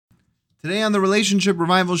Today on the Relationship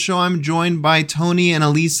Revival Show, I'm joined by Tony and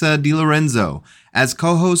Alisa DiLorenzo. As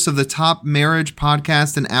co-hosts of the Top Marriage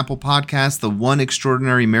Podcast and Apple Podcast, The One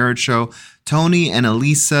Extraordinary Marriage Show, Tony and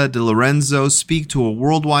Alisa DiLorenzo speak to a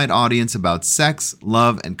worldwide audience about sex,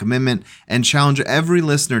 love, and commitment, and challenge every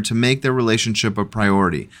listener to make their relationship a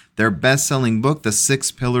priority. Their best-selling book, The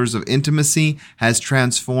 6 Pillars of Intimacy, has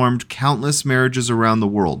transformed countless marriages around the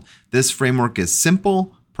world. This framework is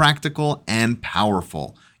simple, practical, and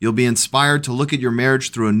powerful. You'll be inspired to look at your marriage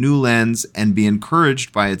through a new lens and be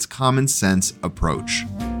encouraged by its common sense approach.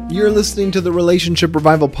 You're listening to the Relationship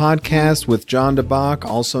Revival Podcast with John DeBach,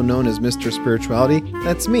 also known as Mr. Spirituality.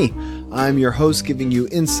 That's me. I'm your host, giving you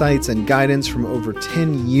insights and guidance from over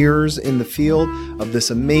 10 years in the field of this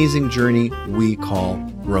amazing journey we call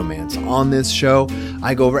romance. On this show,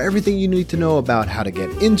 I go over everything you need to know about how to get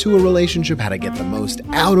into a relationship, how to get the most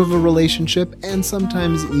out of a relationship, and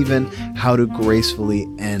sometimes even how to gracefully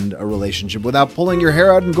end a relationship without pulling your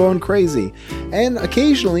hair out and going crazy. And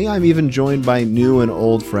occasionally, I'm even joined by new and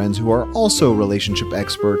old friends who are also relationship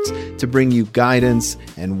experts to bring you guidance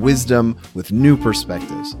and wisdom with new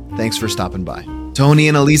perspectives. Thanks for stopping by. Tony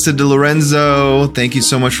and Alisa DiLorenzo, thank you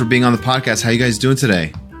so much for being on the podcast. How are you guys doing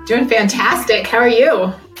today? Doing fantastic. How are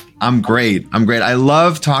you? I'm great. I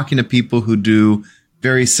love talking to people who do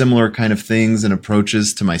very similar kind of things and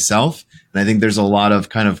approaches to myself. And I think there's a lot of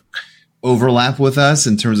kind of overlap with us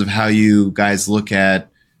in terms of how you guys look at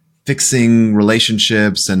fixing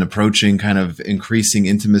relationships and approaching kind of increasing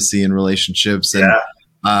intimacy in relationships.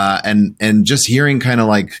 And just hearing kind of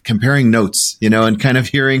like comparing notes, and kind of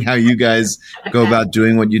hearing how you guys go about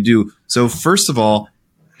doing what you do. So first of all,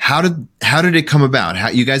 how did it come about? How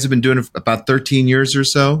you guys have been doing it for about 13 years or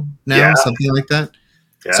so now, something like that.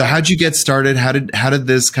 Yeah. So how'd you get started? How did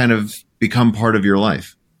this kind of become part of your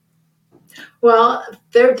life? Well,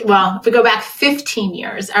 if we go back 15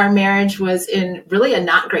 years, our marriage was in really a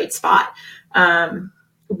not great spot.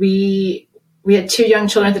 We had 2 young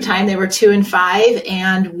children at the time. They were 2 and 5,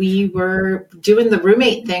 and we were doing the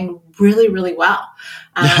roommate thing really, really well.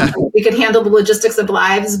 We could handle the logistics of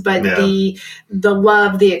lives, but the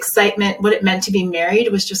love, the excitement, what it meant to be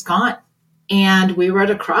married was just gone. And we were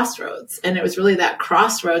at a crossroads, and it was really that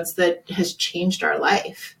crossroads that has changed our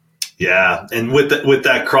life. Yeah. And with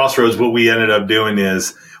that crossroads, what we ended up doing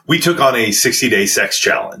is we took on a 60-day sex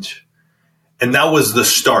challenge. And that was the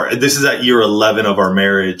start. This is at year 11 of our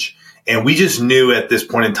marriage. And we just knew at this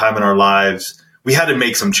point in time in our lives, we had to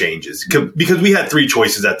make some changes because we had 3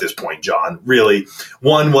 choices at this point, John, really.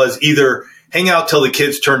 One was either hang out till the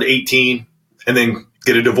kids turned 18 and then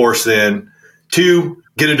get a divorce then. 2,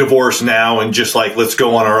 get a divorce now and just like, let's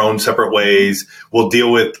go on our own separate ways. We'll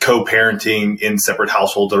deal with co-parenting in separate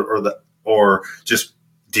households or just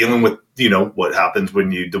dealing with, what happens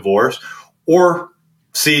when you divorce. Or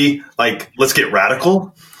C, like, let's get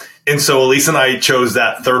radical. And so Alisa and I chose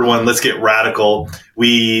that third one. Let's get radical.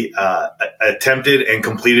 We attempted and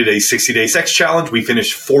completed a 60-day sex challenge. We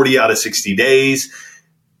finished 40 out of 60 days.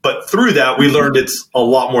 But through that, we learned it's a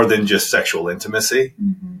lot more than just sexual intimacy.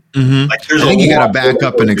 Mm-hmm. Like, I think you got to back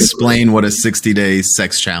up and explain what a 60-day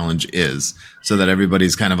sex challenge is so that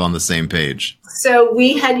everybody's kind of on the same page. So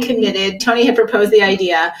we had committed, Tony had proposed the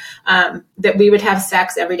idea that we would have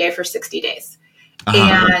sex every day for 60 days.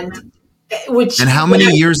 And how many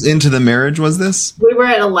years into the marriage was this? We were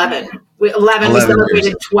at 11. 11 we celebrated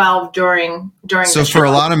years. 12 during. So for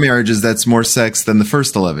a lot of marriages, that's more sex than the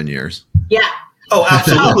first 11 years. Yeah. Oh,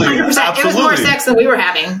 absolutely. 100%. Absolutely. It was more sex than we were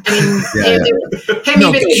having. I mean,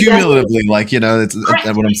 no, cumulatively, it's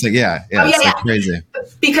what I'm saying. Like crazy.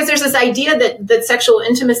 Because there's this idea that sexual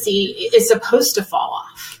intimacy is supposed to fall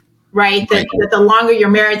off, right? That the longer you're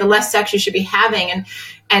married, the less sex you should be having.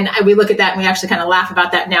 And we look at that and we actually kind of laugh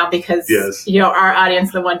about that now because, our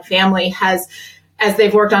audience, the One Family, has, as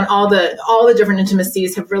they've worked on all the different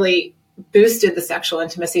intimacies, have really boosted the sexual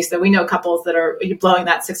intimacy. So we know couples that are blowing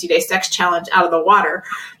that 60-day sex challenge out of the water.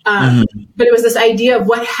 But it was this idea of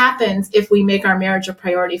what happens if we make our marriage a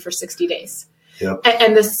priority for 60 days. Yep.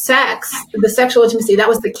 And the sexual intimacy, that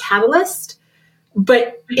was the catalyst,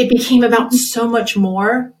 but it became about so much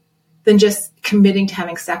more than just committing to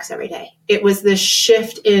having sex every day. It was this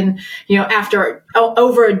shift in, after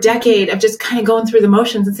over a decade of just kind of going through the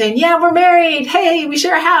motions and saying, yeah, we're married. Hey, we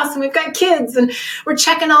share a house and we've got kids and we're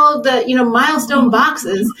checking all of the, milestone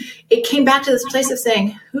boxes. It came back to this place of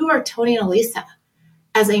saying, who are Tony and Alisa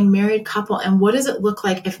as a married couple? And what does it look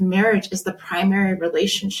like if marriage is the primary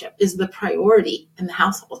relationship, is the priority in the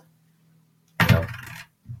household?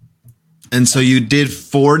 And so you did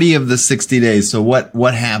 40 of the 60 days. So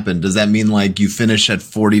what happened? Does that mean like you finished at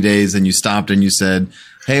 40 days and you stopped and you said,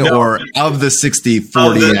 hey, no, or of the 60,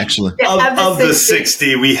 40 actually? Of the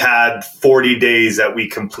 60, we had 40 days that we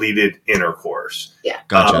completed intercourse. Yeah.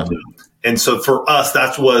 Gotcha. And so for us,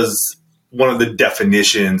 that was one of the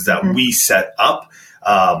definitions that we set up.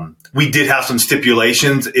 We did have some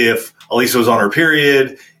stipulations. If Alisa was on her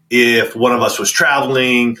period, if one of us was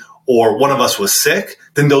traveling, or one of us was sick,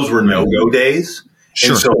 then those were no-go days.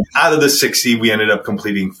 Sure. And so out of the 60, we ended up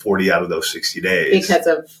completing 40 out of those 60 days. Because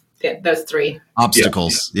of those three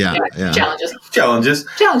obstacles. Yeah. Challenges.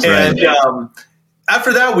 And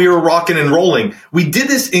after that, we were rocking and rolling. We did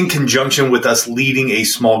this in conjunction with us leading a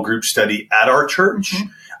small group study at our church.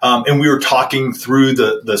 And we were talking through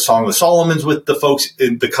the Song of Solomon's with the folks,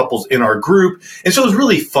 the couples in our group. And so it was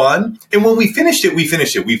really fun. And when we finished it. We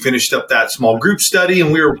finished up that small group study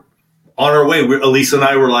and we were on our way. Alisa and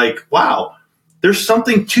I were like, wow, there's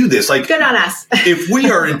something to this. Like, good on us. If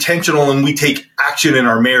we are intentional and we take action in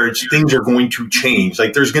our marriage, things are going to change.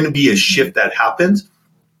 Like there's going to be a shift that happens.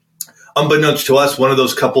 Unbeknownst to us, one of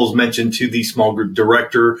those couples mentioned to the small group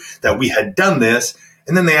director that we had done this.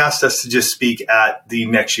 And then they asked us to just speak at the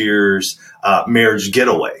next year's marriage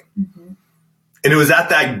getaway. And it was at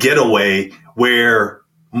that getaway where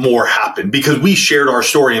more happened because we shared our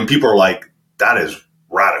story and people are like, that is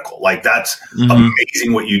radical. Like, that's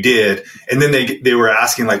amazing what you did. And then they were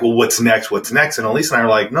asking like, well, what's next? And Alisa and I were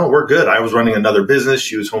like, no, we're good. I was running another business.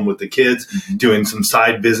 She was home with the kids, doing some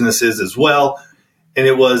side businesses as well. And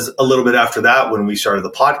it was a little bit after that when we started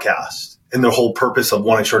the podcast. And the whole purpose of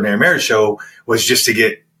One Extraordinary Marriage Show was just to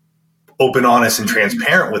get open, honest, and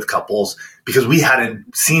transparent with couples because we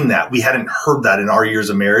hadn't seen that. We hadn't heard that in our years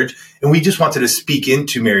of marriage. And we just wanted to speak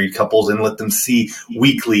into married couples and let them see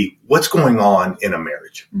weekly what's going on in a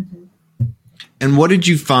marriage. And what did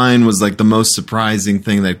you find was like the most surprising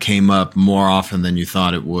thing that came up more often than you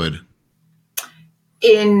thought it would?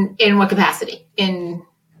 In what capacity?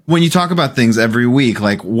 When you talk about things every week,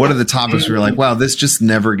 like what are the topics where you're like, wow, this just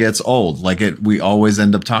never gets old? Like we always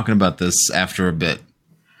end up talking about this after a bit.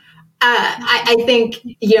 I think,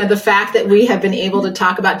 the fact that we have been able to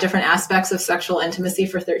talk about different aspects of sexual intimacy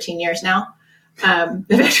for 13 years now. In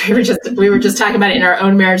fact, we were just talking about it in our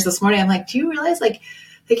own marriage this morning. I'm like, do you realize like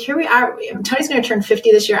here we are, Tony's going to turn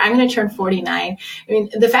 50 this year. I'm going to turn 49. I mean,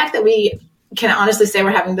 the fact that we can honestly say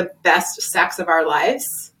we're having the best sex of our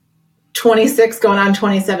lives, 26 going on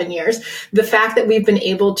 27 years, the fact that we've been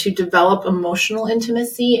able to develop emotional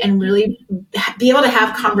intimacy and really be able to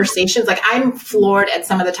have conversations. Like I'm floored at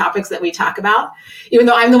some of the topics that we talk about, even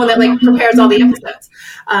though I'm the one that like prepares all the episodes.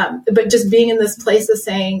 But just being in this place of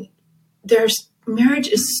saying marriage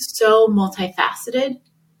is so multifaceted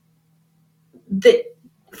that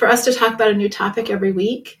for us to talk about a new topic every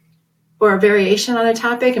week or a variation on a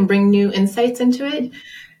topic and bring new insights into it,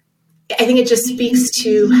 I think it just speaks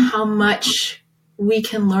to how much we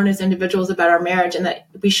can learn as individuals about our marriage and that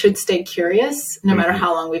we should stay curious no matter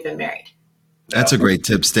how long we've been married. That's a great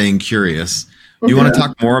tip, staying curious. Do you want to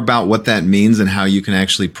talk more about what that means and how you can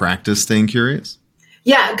actually practice staying curious?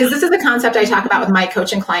 Yeah, because this is a concept I talk about with my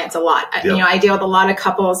coaching clients a lot. Yep. I deal with a lot of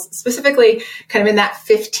couples, specifically kind of in that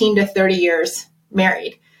 15 to 30 years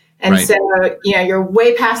married. And so, you're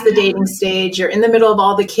way past the dating stage. You're in the middle of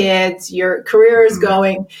all the kids. Your career is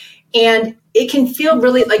going. And it can feel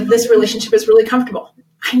really like this relationship is really comfortable.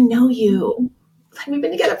 I know you. Like we've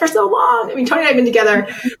been together for so long. I mean, Tony and I have been together.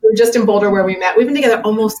 We were just in Boulder where we met. We've been together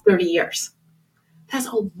almost 30 years. That's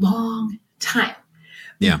a long time.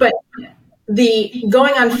 Yeah. But the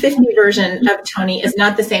going on 50 version of Tony is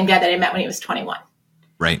not the same guy that I met when he was 21.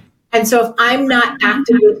 Right. And so if I'm not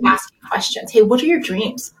actively asking questions, hey, what are your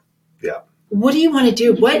dreams? Yeah. What do you want to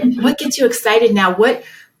do? What gets you excited now? What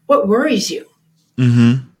worries you?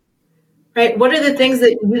 Right? What are the things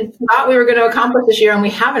that you thought we were going to accomplish this year and we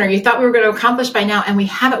haven't, or you thought we were going to accomplish by now and we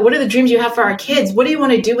haven't? What are the dreams you have for our kids? What do you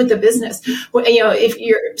want to do with the business? If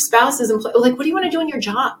your spouse is employed, like, what do you want to do in your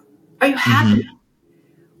job? Are you happy?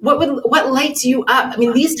 What lights you up? I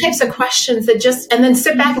mean, these types of questions that and then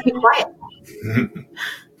sit back and be quiet.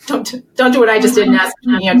 Don't do what I just did and ask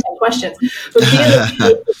 10 questions. But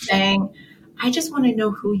be saying, I just want to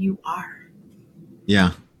know who you are.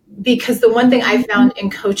 Yeah. Because the one thing I found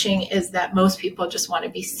in coaching is that most people just want to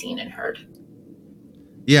be seen and heard.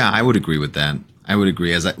 Yeah, I would agree with that. I would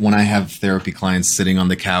agree. When I have therapy clients sitting on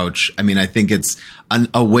the couch, I mean, I think it's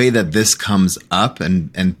a way that this comes up,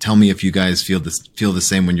 and tell me if you guys feel the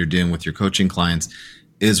same when you're dealing with your coaching clients,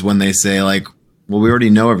 is when they say like, well, we already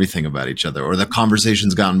know everything about each other, or the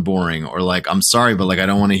conversation's gotten boring, or like, I'm sorry, but like, I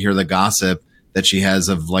don't want to hear the gossip that she has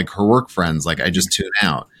of like her work friends. Like, I just tune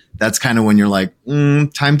out. that's kind of when you're like,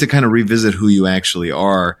 time to kind of revisit who you actually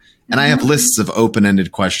are. And I have lists of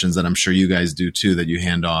open-ended questions that I'm sure you guys do too, that you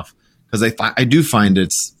hand off. Because I do find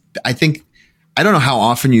I don't know how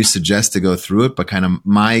often you suggest to go through it, but kind of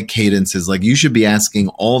my cadence is like, you should be asking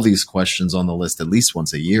all these questions on the list at least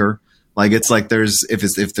once a year. Like, it's like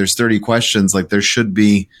if there's 30 questions, like there should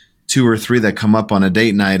be 2 or 3 that come up on a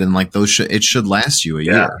date night, and like it should last you a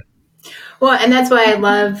year. Well, and that's why I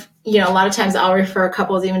love, a lot of times I'll refer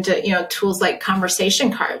couples even to, tools like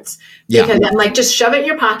conversation cards, because I'm like, just shove it in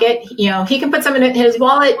your pocket. He can put some in his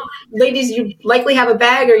wallet. Ladies, you likely have a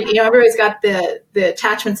bag, or, everybody's got the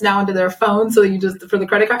attachments now into their phone. So you just, for the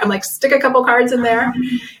credit card, I'm like, stick a couple cards in there.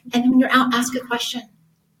 And when you're out, ask a question.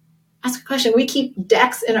 We keep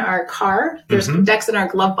decks in our car. There's decks in our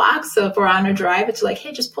glove box. So if we're on a drive, it's like,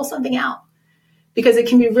 hey, just pull something out. Because it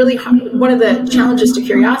can be really hard. One of the challenges to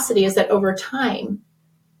curiosity is that over time,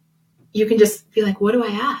 you can just be like, what do I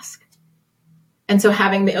ask? And so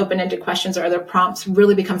having the open-ended questions or other prompts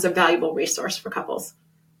really becomes a valuable resource for couples.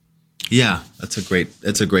 Yeah, that's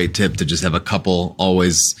a great tip, to just have a couple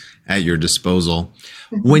always at your disposal.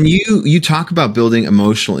 When you talk about building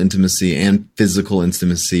emotional intimacy and physical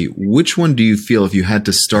intimacy, which one do you feel, if you had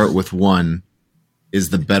to start with one, is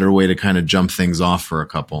the better way to kind of jump things off for a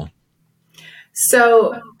couple?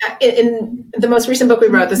 So in the most recent book we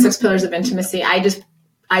wrote, The 6 Pillars of Intimacy,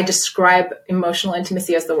 I describe emotional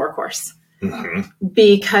intimacy as the workhorse.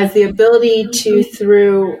 Because the ability to,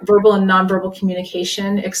 through verbal and nonverbal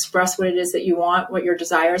communication, express what it is that you want, what your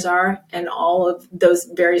desires are, and all of those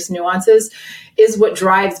various nuances is what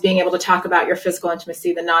drives being able to talk about your physical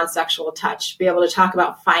intimacy, the non-sexual touch, be able to talk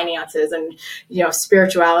about finances and,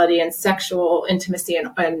 spirituality and sexual intimacy and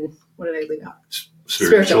what did I leave out?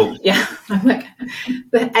 Spiritual. Yeah.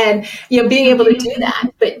 And, being able to do that.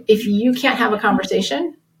 But if you can't have a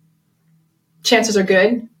conversation, chances are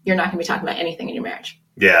good you're not going to be talking about anything in your marriage.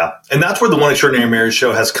 Yeah. And that's where the One Extraordinary Marriage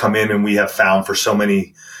show has come in, and we have found for so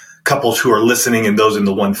many couples who are listening and those in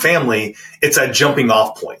the one family, it's a jumping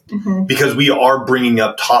off point because we are bringing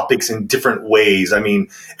up topics in different ways. I mean,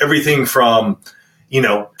 everything from,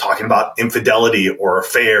 talking about infidelity or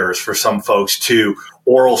affairs for some folks, to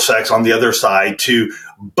oral sex on the other side, to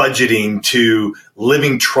budgeting, to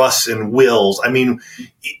living trusts and wills. I mean,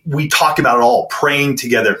 we talk about it all, praying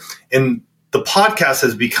together. And the podcast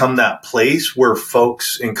has become that place where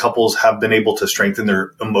folks and couples have been able to strengthen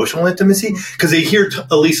their emotional intimacy because they hear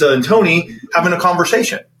Alisa and Tony having a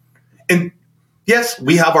conversation. And yes,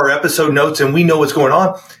 we have our episode notes and we know what's going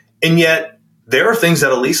on. And yet there are things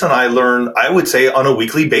that Alisa and I learn, I would say, on a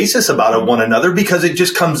weekly basis about one another, because it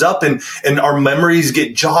just comes up and our memories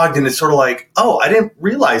get jogged. And it's sort of like, oh, I didn't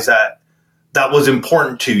realize that was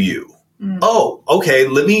important to you. Oh, okay.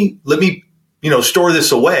 Let me store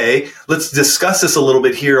this away. Let's discuss this a little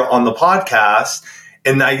bit here on the podcast.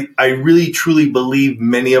 And I really, truly believe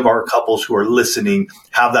many of our couples who are listening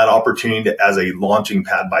have that opportunity as a launching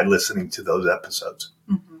pad by listening to those episodes.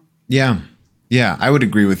 Yeah. Yeah, I would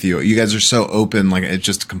agree with you. You guys are so open, like it's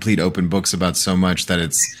just complete open books about so much that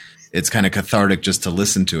it's kind of cathartic just to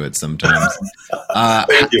listen to it sometimes.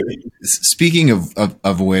 Thank you. Speaking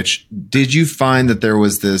of which, did you find that there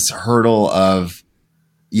was this hurdle of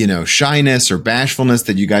shyness or bashfulness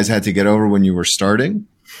that you guys had to get over when you were starting?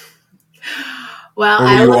 Well,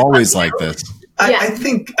 or were you always like this? I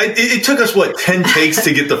think it took us, 10 takes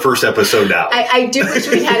to get the first episode out. I do wish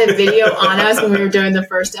we had a video on us when we were doing the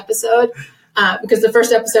first episode, because the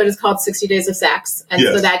first episode is called 60 Days of Sex. And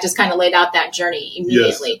so that just kind of laid out that journey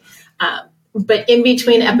immediately. Yes. But in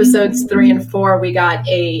between episodes 3 and 4, I got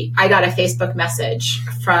a Facebook message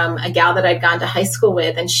from a gal that I'd gone to high school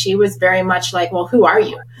with. And she was very much like, well, who are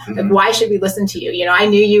you? Like, why should we listen to you? I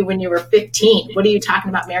knew you when you were 15. What are you talking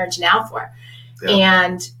about marriage now for? Yeah.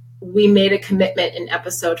 And we made a commitment in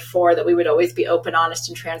episode 4 that we would always be open, honest,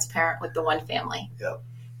 and transparent with the one family. Yeah.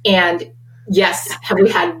 And yes, have we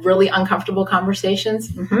had really uncomfortable conversations?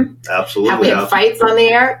 Absolutely. Have we had fights on the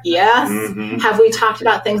air? Yes. Have we talked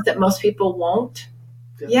about things that most people won't?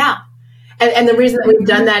 Yeah. And the reason that we've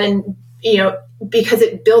done that, and because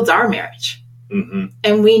it builds our marriage.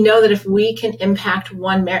 And we know that if we can impact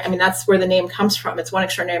one marriage, that's where the name comes from. It's One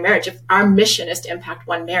Extraordinary Marriage. If our mission is to impact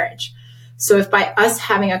one marriage. So if by us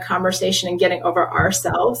having a conversation and getting over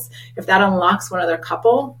ourselves, if that unlocks one other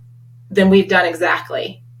couple, then we've done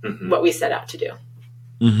exactly what we set out to do.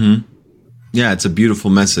 Yeah, it's a beautiful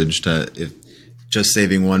message if just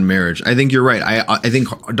saving one marriage. I think you're right. I think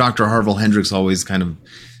Dr. Harville Hendricks always kind of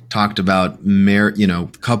talked about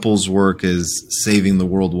couples work is saving the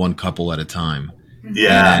world one couple at a time.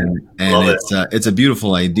 Yeah. And it's a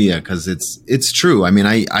beautiful idea because it's true. I mean,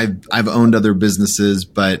 I've owned other businesses,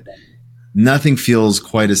 but nothing feels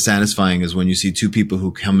quite as satisfying as when you see two people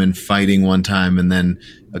who come in fighting one time and then,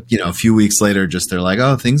 a few weeks later, just they're like,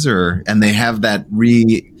 oh, and they have that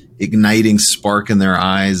reigniting spark in their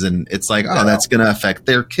eyes. And it's like, oh, that's going to affect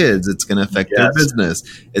their kids. It's going to affect their business.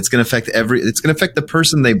 It's going to affect it's going to affect the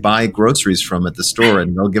person they buy groceries from at the store,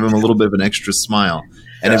 and they'll give them a little bit of an extra smile.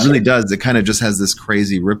 And it really does. It kind of just has this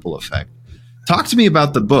crazy ripple effect. Talk to me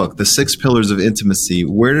about the book, The 6 Pillars of Intimacy.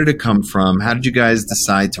 Where did it come from? How did you guys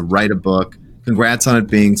decide to write a book? Congrats on it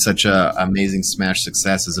being such an amazing smash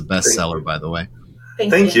success as a bestseller, by the way.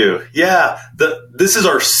 Thank you. Yeah. This is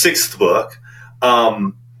our 6th book.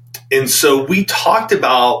 And so we talked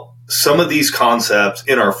about some of these concepts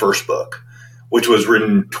in our first book, which was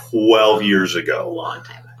written 12 years ago. A long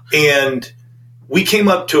time ago. And we came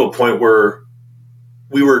up to a point where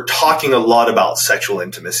we were talking a lot about sexual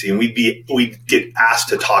intimacy, and we'd get asked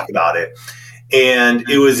to talk about it. And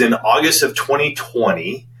it was in August of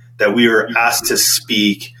 2020 that we were asked to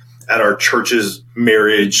speak at our church's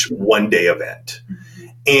marriage one-day event.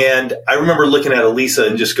 And I remember looking at Alisa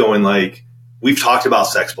and just going like, we've talked about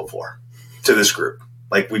sex before to this group.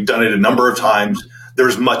 Like, we've done it a number of times.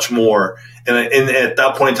 There's much more. And at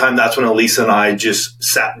that point in time, that's when Alisa and I just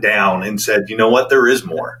sat down and said, you know what, there is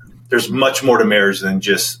more. There's much more to marriage than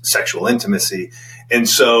just sexual intimacy. And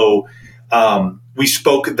so we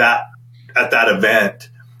spoke at that event,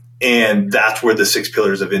 and that's where the 6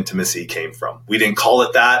 pillars of intimacy came from. We didn't call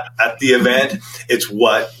it that at the event. It's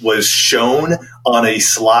what was shown on a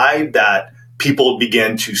slide that people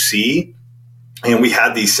began to see. And we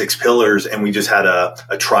had these 6 pillars, and we just had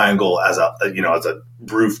a triangle as a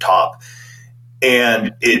rooftop.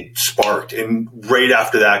 And it sparked. And right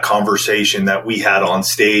after that conversation that we had on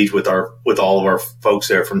stage with all of our folks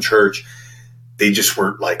there from church, they just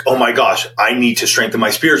were like, oh my gosh, I need to strengthen my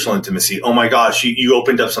spiritual intimacy. Oh my gosh, you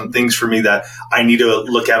opened up some things for me that I need to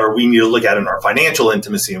look at, or we need to look at in our financial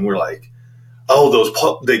intimacy. And we're like,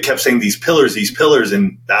 oh, they kept saying these pillars.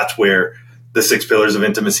 And that's where the 6 pillars of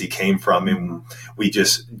intimacy came from. And we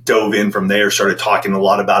just dove in from there, started talking a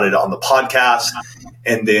lot about it on the podcast.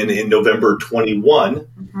 And then in November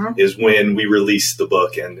 21 is when we released the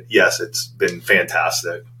book. And yes, it's been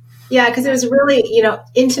fantastic. Yeah, because it was really,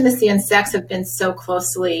 intimacy and sex have been so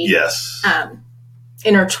closely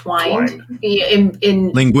intertwined.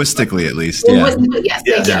 In linguistically, at least. Yes,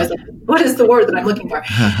 thank you. I was like, what is the word that I'm looking for?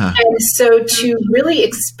 And so to really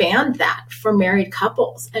expand that for married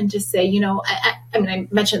couples and just say, I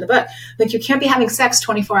mentioned in the book, like, you can't be having sex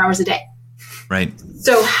 24 hours a day. Right.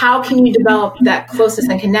 So how can you develop that closeness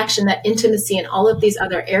and connection, that intimacy in all of these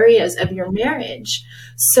other areas of your marriage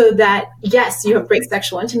so that, yes, you have great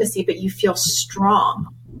sexual intimacy, but you feel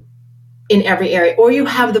strong in every area, or you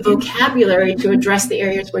have the vocabulary to address the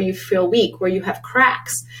areas where you feel weak, where you have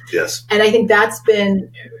cracks. Yes. And I think that's been,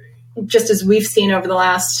 just as we've seen over the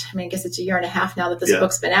last, I guess it's a year and a half now that this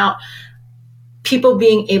book's been out, people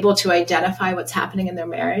being able to identify what's happening in their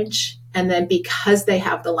marriage, and then because they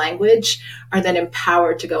have the language, are then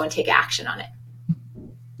empowered to go and take action on it.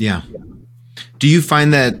 Yeah. Do you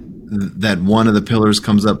find that one of the pillars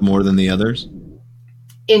comes up more than the others?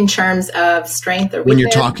 In terms of strength or weakness? When you're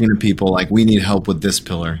talking to people, like, we need help with this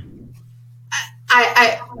pillar.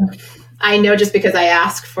 I know, just because I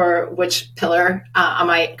ask for which pillar on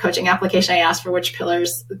my coaching application, I ask for which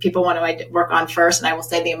pillars people want to work on first. And I will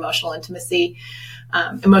say the emotional intimacy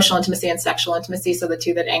and sexual intimacy. So the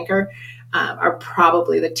 2 that anchor are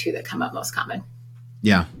probably the 2 that come up most common.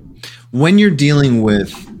 Yeah. When you're dealing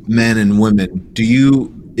with men and women,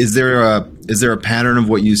 is there a pattern of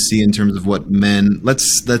what you see in terms of what men,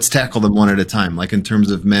 let's tackle them one at a time, like in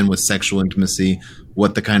terms of men with sexual intimacy,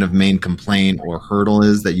 what the kind of main complaint or hurdle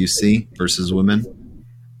is that you see versus women?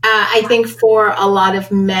 I think for a lot of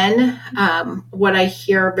men, what I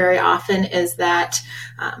hear very often is that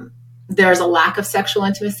there's a lack of sexual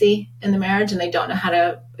intimacy in the marriage, and they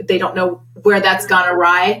don't know where that's gone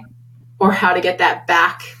awry or how to get that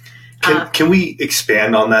back. Can we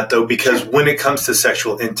expand on that, though? Because when it comes to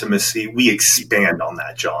sexual intimacy, we expand on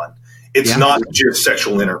that, John. It's not just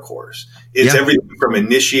sexual intercourse. It's everything from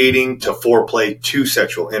initiating to foreplay to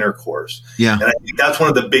sexual intercourse. Yeah. And I think that's one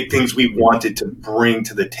of the big things we wanted to bring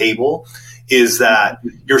to the table, is that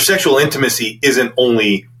your sexual intimacy isn't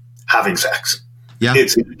only having sex. Yeah.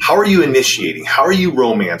 It's how are you initiating? How are you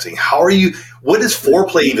romancing? What does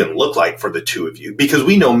foreplay even look like for the 2 of you? Because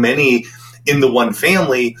we know many in the one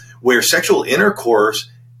family where sexual intercourse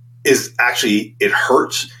is actually, it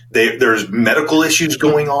hurts. There's medical issues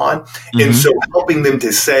going on. Mm-hmm. And so helping them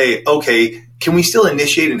to say, okay, can we still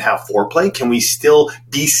initiate and have foreplay? Can we still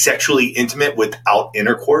be sexually intimate without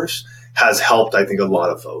intercourse has helped, I think, a lot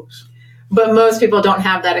of folks. But most people don't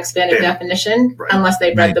have that expanded definition unless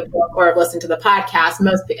they've read the book or listened to the podcast.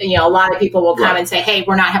 A lot of people will come and say, hey,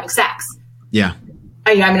 we're not having sex. Yeah.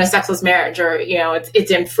 I'm in a sexless marriage, or,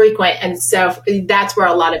 it's infrequent. And so that's where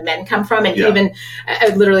a lot of men come from. And even I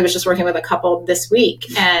literally was just working with a couple this week,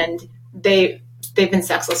 and they've been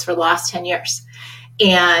sexless for the last 10 years,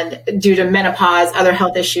 and due to menopause, other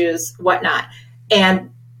health issues, whatnot. And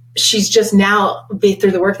she's just now,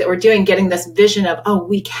 through the work that we're doing, getting this vision of, oh,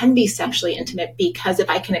 we can be sexually intimate, because if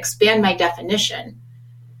I can expand my definition,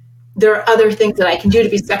 there are other things that I can do to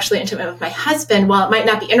be sexually intimate with my husband. While it might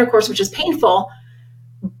not be intercourse, which is painful,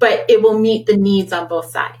 but it will meet the needs on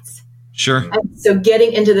both sides. Sure. And so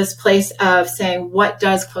getting into this place of saying, what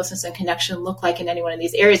does closeness and connection look like in any one of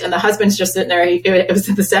these areas? And the husband's just sitting there. It was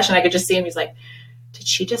in the session. I could just see him. He's like, did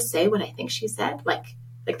she just say what I think she said? Like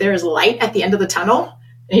there is light at the end of the tunnel.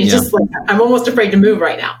 And he's just like, I'm almost afraid to move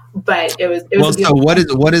right now. But it was. So what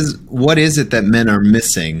is it that men are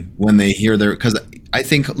missing when they hear because I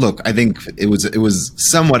think it was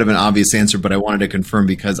somewhat of an obvious answer, but I wanted to confirm,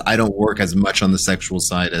 because I don't work as much on the sexual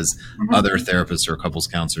side as other therapists or couples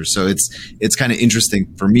counselors. So it's kind of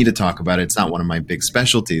interesting for me to talk about it. It's not one of my big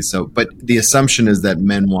specialties. So, but the assumption is that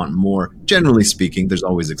men want more. Generally speaking, there's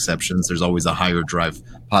always exceptions. There's always a higher drive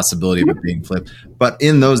possibility of it being flipped. But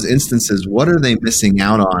in those instances, what are they missing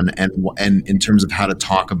out on, and in terms of how to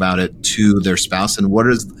talk about it to their spouse, and what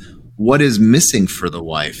is missing for the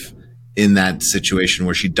wife in that situation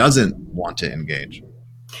where she doesn't want to engage?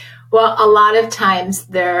 Well, a lot of times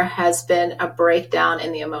there has been a breakdown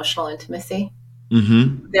in the emotional intimacy.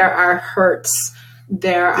 Mm-hmm. There are hurts.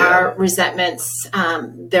 There are resentments.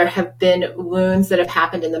 There have been wounds that have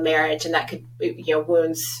happened in the marriage, and that could,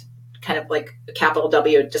 wounds kind of like a capital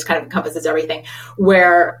W, just kind of encompasses everything,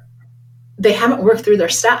 where they haven't worked through their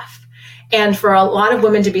stuff. And for a lot of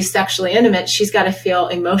women to be sexually intimate, she's got to feel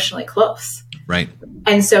emotionally close. Right.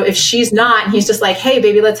 And so if she's not, and he's just like, hey,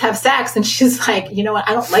 baby, let's have sex. And she's like, you know what?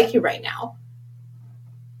 I don't like you right now.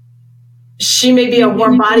 She may be a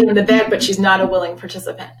warm body in the bed, but she's not a willing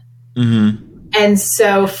participant. Mm-hmm. And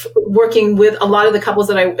so working with a lot of the couples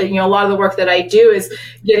that a lot of the work that I do is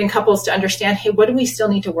getting couples to understand, hey, what do we still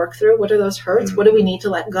need to work through? What are those hurts? Mm-hmm. What do we need to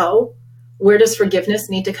let go? Where does forgiveness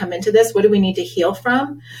need to come into this? What do we need to heal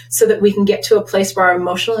from, so that we can get to a place where our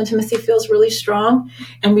emotional intimacy feels really strong,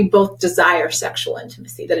 and we both desire sexual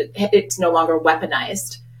intimacy, that it's no longer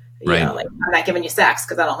weaponized. Right. Like, I'm not giving you sex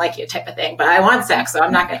because I don't like you type of thing, but I want sex. So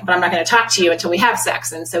I'm not going to talk to you until we have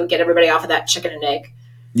sex. And so we get everybody off of that chicken and egg.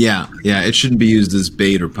 Yeah. Yeah. It shouldn't be used as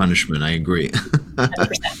bait or punishment. I agree.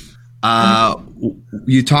 100%.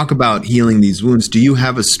 You talk about healing these wounds. Do you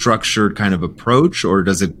have a structured kind of approach, or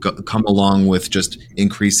does it come along with just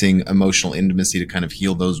increasing emotional intimacy to kind of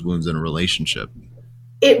heal those wounds in a relationship?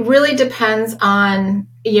 It really depends on,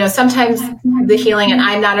 sometimes the healing, and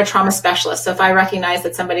I'm not a trauma specialist. So if I recognize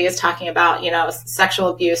that somebody is talking about, sexual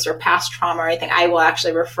abuse or past trauma or anything, I will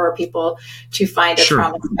actually refer people to find a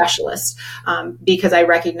trauma specialist, because I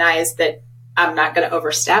recognize that I'm not going to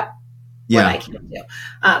overstep what I can do.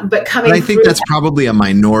 But I think that's probably a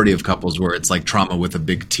minority of couples where it's like trauma with a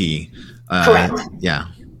big T. Correct. Yeah.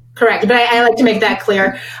 Correct. But I like to make that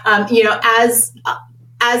clear.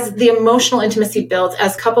 As the emotional intimacy builds,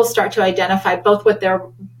 as couples start to identify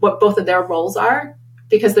what both of their roles are,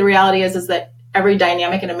 because the reality is that every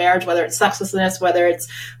dynamic in a marriage, whether it's sexlessness, whether it's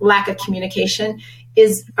lack of communication,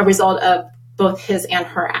 is a result of both his and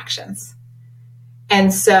her actions.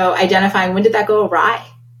 And so identifying, when did that go awry?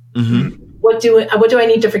 Mm-hmm. What do I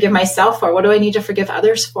need to forgive myself for? What do I need to forgive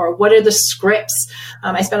others for? What are the scripts?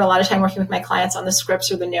 I spend a lot of time working with my clients on the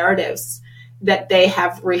scripts or the narratives that they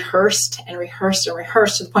have rehearsed and rehearsed and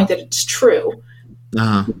rehearsed to the point that it's true.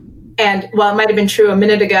 Uh-huh. And while it might have been true a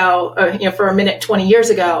minute ago, or, for a minute 20 years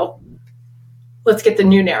ago, let's get the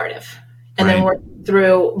new narrative. And then work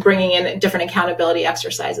through bringing in different accountability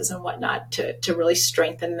exercises and whatnot to really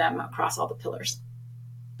strengthen them across all the pillars.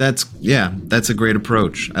 That's a great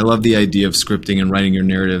approach. I love the idea of scripting and writing your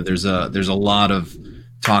narrative. There's a lot of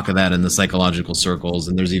talk of that in the psychological circles,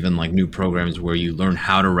 and there's even like new programs where you learn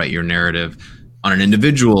how to write your narrative on an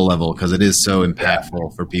individual level, because it is so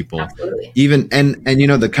impactful for people. Absolutely. Even and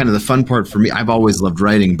the kind of the fun part for me, I've always loved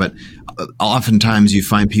writing, but oftentimes you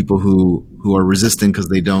find people who are resistant because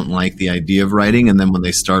they don't like the idea of writing, and then when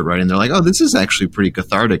they start writing, they're like, oh, this is actually pretty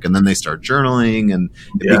cathartic, and then they start journaling, and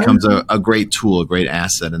it becomes a great tool, a great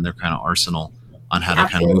asset in their kind of arsenal. on how to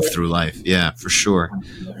kind of move through life. Yeah, for sure.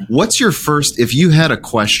 Absolutely. What's your first, if you had a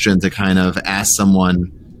question to kind of ask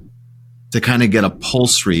someone to kind of get a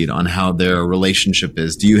pulse read on how their relationship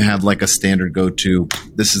is, do you have like a standard go-to,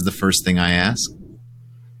 this is the first thing I ask?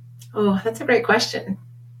 Oh, that's a great question.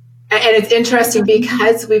 And it's interesting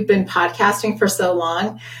because we've been podcasting for so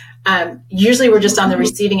long. Usually we're just on the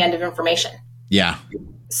receiving end of information. Yeah.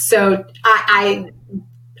 So I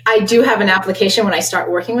do have an application when I start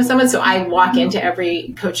working with someone. So I walk into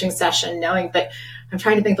every coaching session knowing, but I'm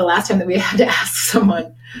trying to think the last time that we had to ask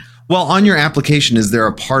someone. Well, on your application, is there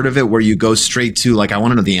a part of it where you go straight to like, I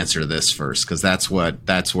want to know the answer to this first? Because that's where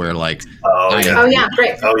like. Oh yeah,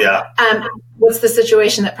 great. Oh yeah. What's the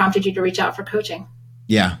situation that prompted you to reach out for coaching?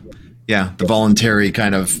 Yeah. Yeah. The voluntary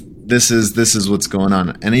kind of, this is what's going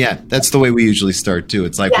on. And yeah, that's the way we usually start too.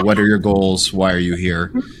 It's like, what are your goals? Why are you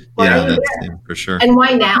here? Yeah, for sure. And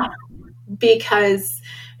why now? Because,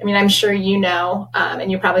 I mean, I'm sure you know, and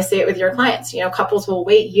you probably see it with your clients, couples will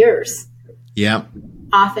wait years. Yeah.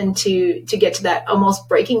 Often to get to that almost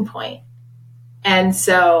breaking point. And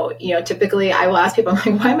so, typically I will ask people,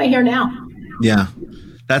 I'm like, why am I here now? Yeah.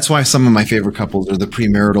 That's why some of my favorite couples are the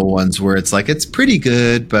premarital ones where it's like, it's pretty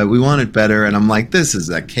good, but we want it better. And I'm like, this is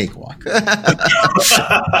a cakewalk.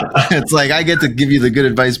 It's like, I get to give you the good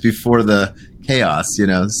advice before the chaos,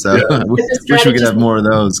 so wish we could have more of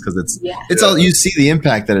those because it's all, you see the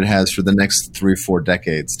impact that it has for the next 3-4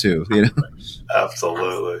 decades too,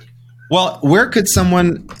 Absolutely. Well, where could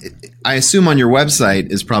someone, I assume on your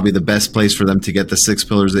website is probably the best place for them to get the 6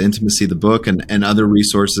 Pillars of Intimacy, the book, and other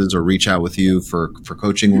resources, or reach out with you for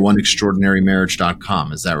coaching,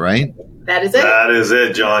 oneextraordinarymarriage.com. Is that right? That is it. That is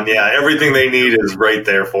it, John. Yeah, everything they need is right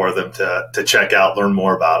there for them to check out, learn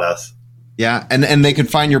more about us. Yeah, and they can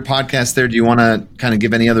find your podcast there. Do you want to kind of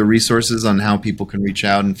give any other resources on how people can reach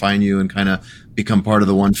out and find you and kind of become part of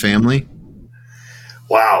the one family?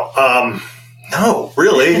 Wow. No,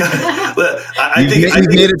 really. I think you've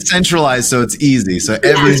made it centralized, so it's easy. So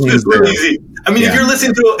everything is there. Really easy. I mean, if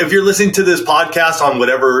you're listening to this podcast on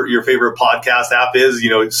whatever your favorite podcast app is,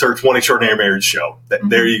 search One Extraordinary Marriage Show.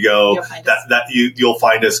 There you go. You'll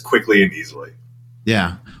find us quickly and easily.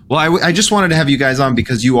 Yeah. Well, I just wanted to have you guys on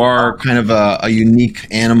because you are kind of a unique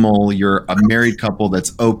animal. You're a married couple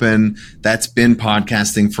that's open, that's been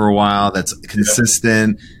podcasting for a while, that's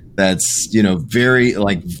consistent. Yeah. That's, very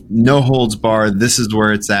like no holds barred. This is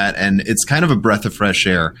where it's at. And it's kind of a breath of fresh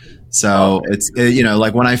air. So it's,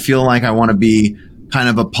 like when I feel like I want to be kind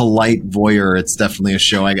of a polite voyeur, it's definitely a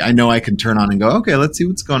show. I know I can turn on and go, okay, let's see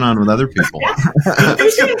what's going on with other people.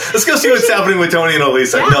 Let's go see what's happening with Tony and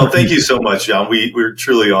Alisa. Yeah. No, thank you so much, John. We're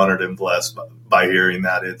truly honored and blessed by hearing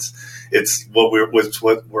that. It's what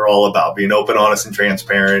we're all about, being open, honest, and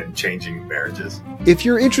transparent and changing marriages. If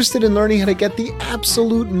you're interested in learning how to get the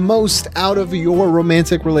absolute most out of your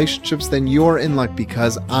romantic relationships, then you're in luck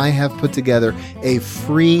because I have put together a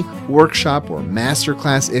free workshop or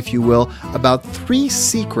masterclass, if you will, about 3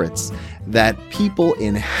 secrets that people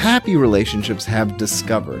in happy relationships have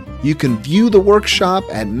discovered. You can view the workshop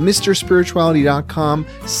at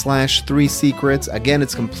mrspirituality.com/3 secrets. Again,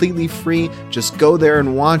 it's completely free. Just go there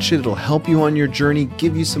and watch it. It'll help you on your journey,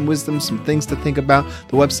 give you some wisdom, some things to think about.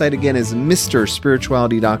 The website again is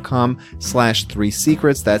mrspirituality.com/3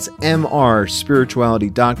 secrets. That's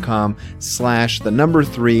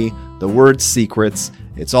mrspirituality.com/3 secrets.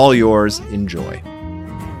 It's all yours. Enjoy.